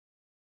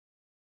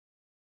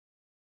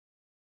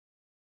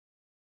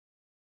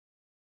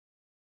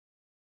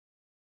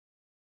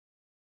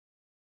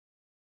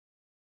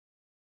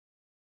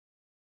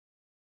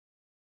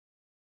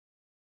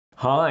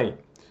Hi,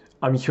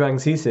 I'm Huang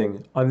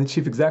Xising. I'm the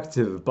Chief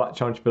Executive of Black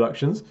Chantry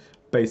Productions,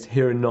 based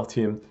here in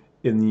Nottingham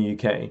in the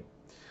UK.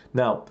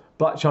 Now,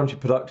 Black Chantry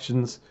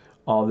Productions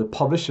are the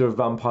publisher of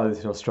Vampire the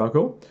Eternal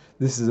Struggle.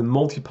 This is a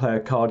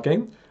multiplayer card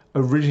game,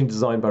 originally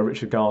designed by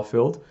Richard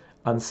Garfield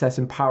and set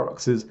in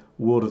Paradox's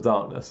World of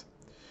Darkness.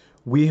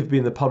 We have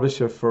been the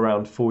publisher for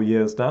around 4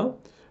 years now,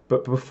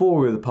 but before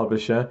we were the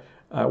publisher,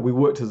 we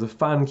worked as a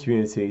fan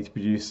community to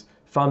produce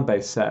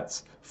fan-based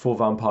sets for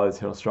Vampire the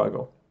Eternal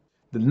Struggle.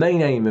 The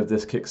main aim of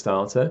this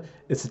Kickstarter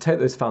is to take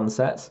those fan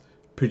sets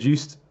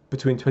produced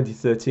between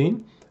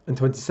 2013 and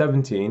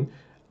 2017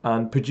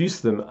 and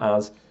produce them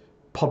as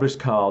published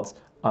cards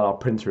at our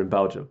printer in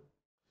Belgium.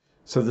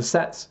 So the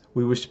sets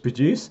we wish to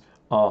produce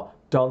are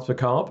Dance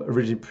Macabre,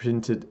 originally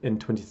printed in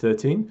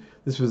 2013.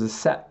 This was a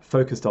set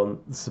focused on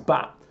the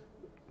Sabbat.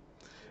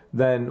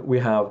 Then we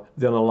have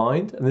The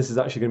Unaligned, and this is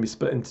actually going to be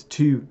split into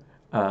two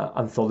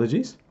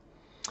anthologies,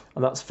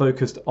 and that's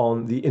focused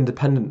on the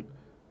independent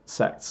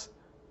sects.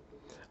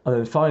 And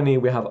then finally,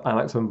 we have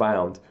Anarchs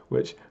Unbound,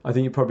 which I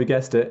think you probably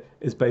guessed it,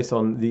 is based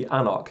on the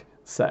Anarch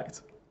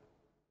sect.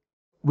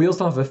 We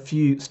also have a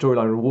few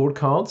storyline reward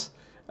cards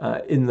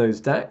in those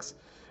decks.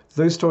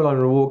 Those storyline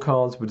reward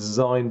cards were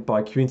designed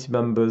by community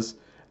members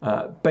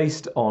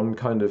based on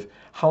kind of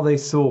how they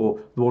saw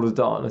the World of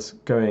Darkness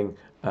going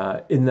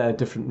in their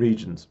different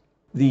regions.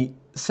 The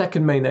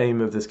second main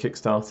aim of this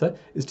Kickstarter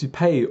is to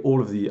pay all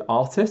of the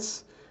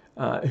artists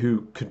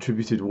who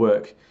contributed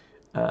work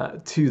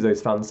to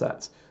those fan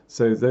sets.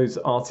 So those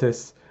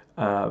artists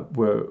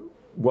were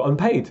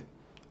unpaid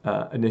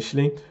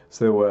initially.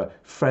 So there were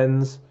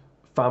friends,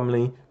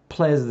 family,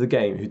 players of the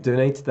game who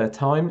donated their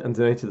time and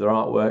donated their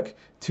artwork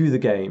to the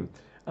game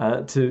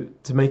to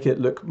make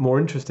it look more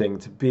interesting,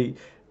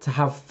 to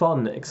have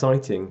fun,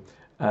 exciting,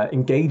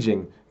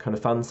 engaging kind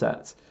of fan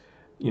sets.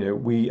 You know,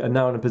 we are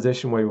now in a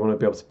position where we want to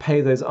be able to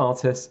pay those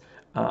artists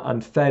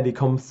and fairly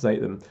compensate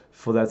them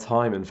for their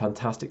time and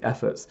fantastic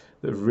efforts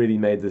that have really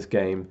made this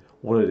game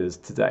what it is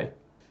today.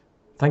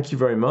 Thank you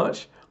very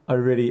much. I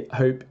really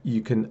hope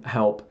you can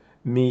help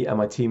me and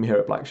my team here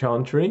at Black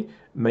Chantry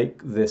make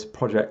this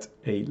project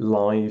a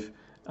live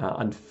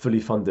and fully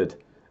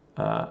funded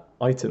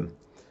item.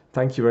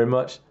 Thank you very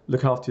much.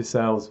 Look after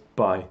yourselves.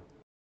 Bye.